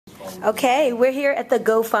Okay, we're here at the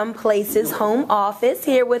Go Fun Places home office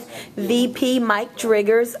here with VP Mike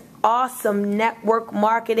Driggers, awesome network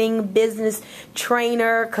marketing business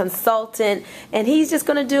trainer, consultant, and he's just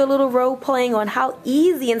going to do a little role playing on how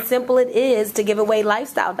easy and simple it is to give away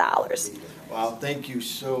lifestyle dollars. Wow, thank you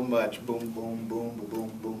so much. Boom, boom, boom,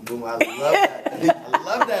 boom, boom, boom. I love that. I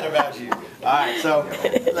love that about you. All right, so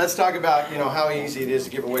let's talk about how easy it is to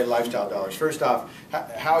give away lifestyle dollars. First off,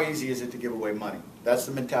 how easy is it to give away money? That's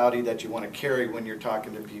the mentality that you want to carry when you're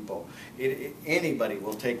talking to people. Anybody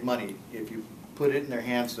will take money if you put it in their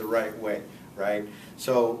hands the right way, right?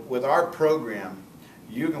 So with our program,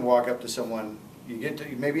 you can walk up to someone,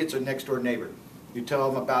 maybe it's a next door neighbor. You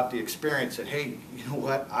tell them about the experience that, hey, you know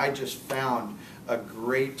what, I just found a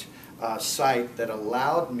great site that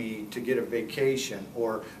allowed me to get a vacation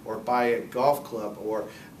or buy a golf club or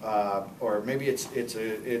maybe it's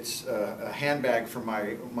a handbag for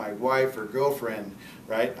my wife or girlfriend,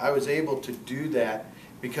 right? I was able to do that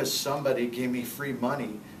because somebody gave me free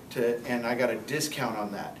money and I got a discount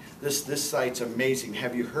on that. This site's amazing.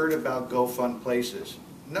 Have you heard about Go Fun Places?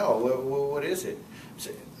 No. What is it?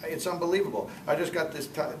 It's unbelievable. I just got this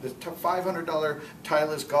 $500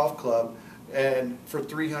 Titleist golf club and for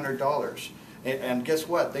 $300. And guess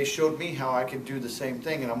what? They showed me how I could do the same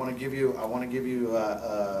thing. And I want to give you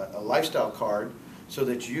a lifestyle card so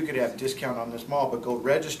that you could have discount on this mall. But go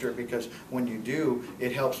register it, because when you do,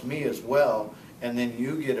 it helps me as well. And then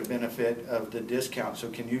you get a benefit of the discount. So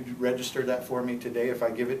can you register that for me today if I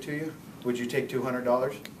give it to you? Would you take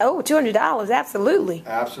 $200? Oh, $200, absolutely.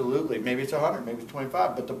 Absolutely. Maybe it's 100, maybe it's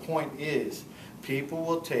 25. But the point is, people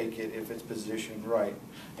will take it if it's positioned right.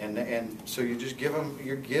 And so you just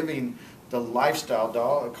you're giving the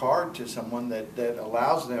lifestyle card to someone that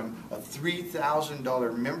allows them a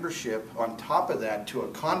 $3,000 membership on top of that to a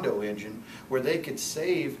condo engine, where they could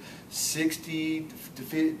save 60 to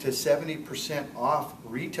 70% off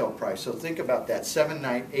retail price. So think about that,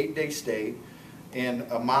 7-night, 8-day stay in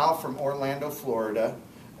a mile from Orlando, Florida,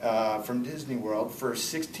 from Disney World, for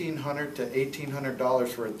 $1,600 to $1,800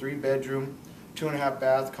 for a 3-bedroom, 2.5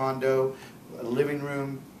 bath condo, a living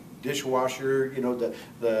room, dishwasher,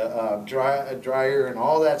 the dryer and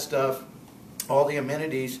all that stuff, all the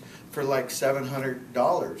amenities for like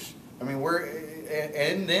 $700. I mean,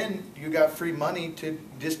 and then you got free money to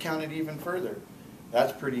discount it even further.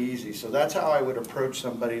 That's pretty easy. So that's how I would approach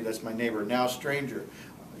somebody that's my neighbor. Now, stranger.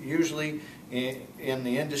 Usually in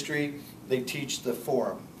the industry, they teach the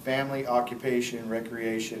forum: family, occupation,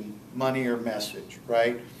 recreation, money, or message,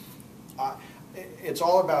 right? It's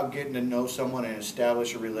all about getting to know someone and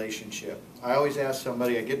establish a relationship. I always ask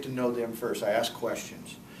somebody, I get to know them first. I ask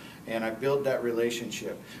questions and I build that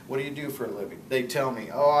relationship. What do you do for a living? They tell me,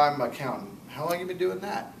 oh, I'm an accountant. How long have you been doing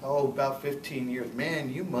that? Oh, about 15 years.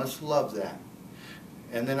 Man, you must love that.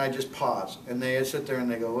 And then I just pause, and they sit there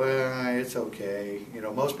and they go, well, it's okay.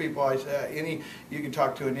 Most people, you can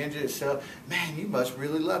talk to an engineer and say, man, you must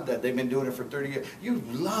really love that. They've been doing it for 30 years. You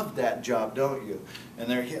love that job, don't you?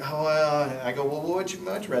 And they're, oh, well, I go, well, what would you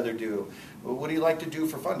much rather do? Well, what do you like to do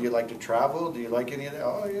for fun? Do you like to travel? Do you like any of that?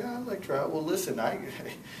 Oh, yeah, I like travel. Well, listen,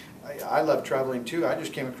 I love traveling too. I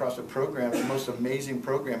just came across a program, the most amazing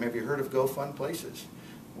program. Have you heard of Go Fun Places?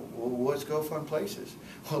 Well, what's Go Fun Places?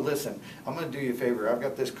 Well, listen, I'm going to do you a favor. I've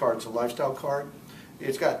got this card. It's a lifestyle card.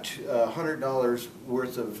 It's got $100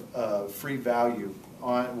 worth of free value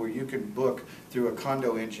on where you can book through a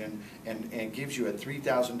condo engine, and gives you a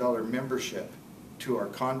 $3,000 membership to our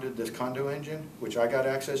this condo engine, which I got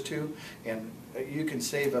access to, and you can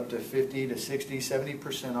save up to 50 to 60,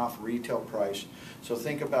 70% off retail price. So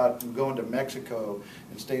think about going to Mexico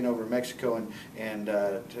and staying over in Mexico in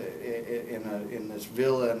this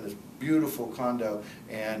villa and this beautiful condo,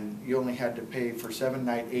 and you only had to pay for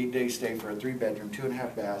 7-night, 8-day stay for a 3-bedroom,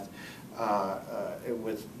 2.5 bath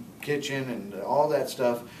with kitchen and all that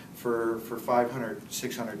stuff for $500,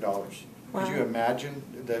 $600. Wow. Could you imagine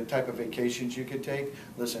the type of vacations you could take?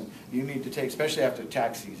 Listen, you need to take, especially after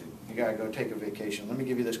tax season, you got to go take a vacation. Let me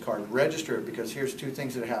give you this card. Register it, because here's 2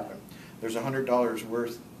 things that happen. There's $100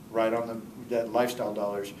 worth right on that lifestyle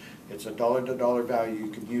dollars. It's a dollar-to-dollar value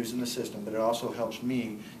you can use in the system, but it also helps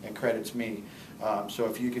me and credits me. So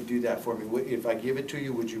if you could do that for me, if I give it to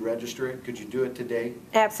you, would you register it? Could you do it today?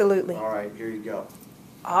 Absolutely. All right, here you go.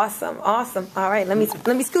 Awesome, awesome. All right, let me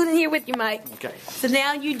scoot in here with you, Mike. Okay. So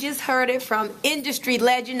now you just heard it from industry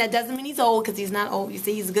legend. That doesn't mean he's old, because he's not old. You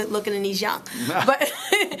see, he's good looking and he's young. But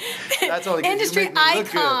that's only industry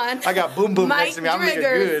icon. I got Boom Boom Mike next to me. I'm looking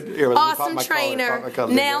Driggers, good. Here, awesome trainer.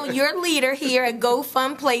 Now your leader here at Go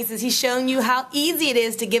Fun Places. He's showing you how easy it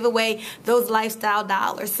is to give away those lifestyle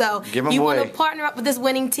dollars. So you want to partner up with this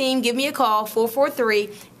winning team? Give me a call,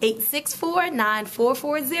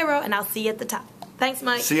 443-864-9440, and I'll see you at the top. Thanks,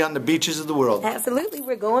 Mike. See you on the beaches of the world. Absolutely.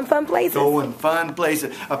 We're going fun places. Going fun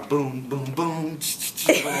places. Boom, boom, boom.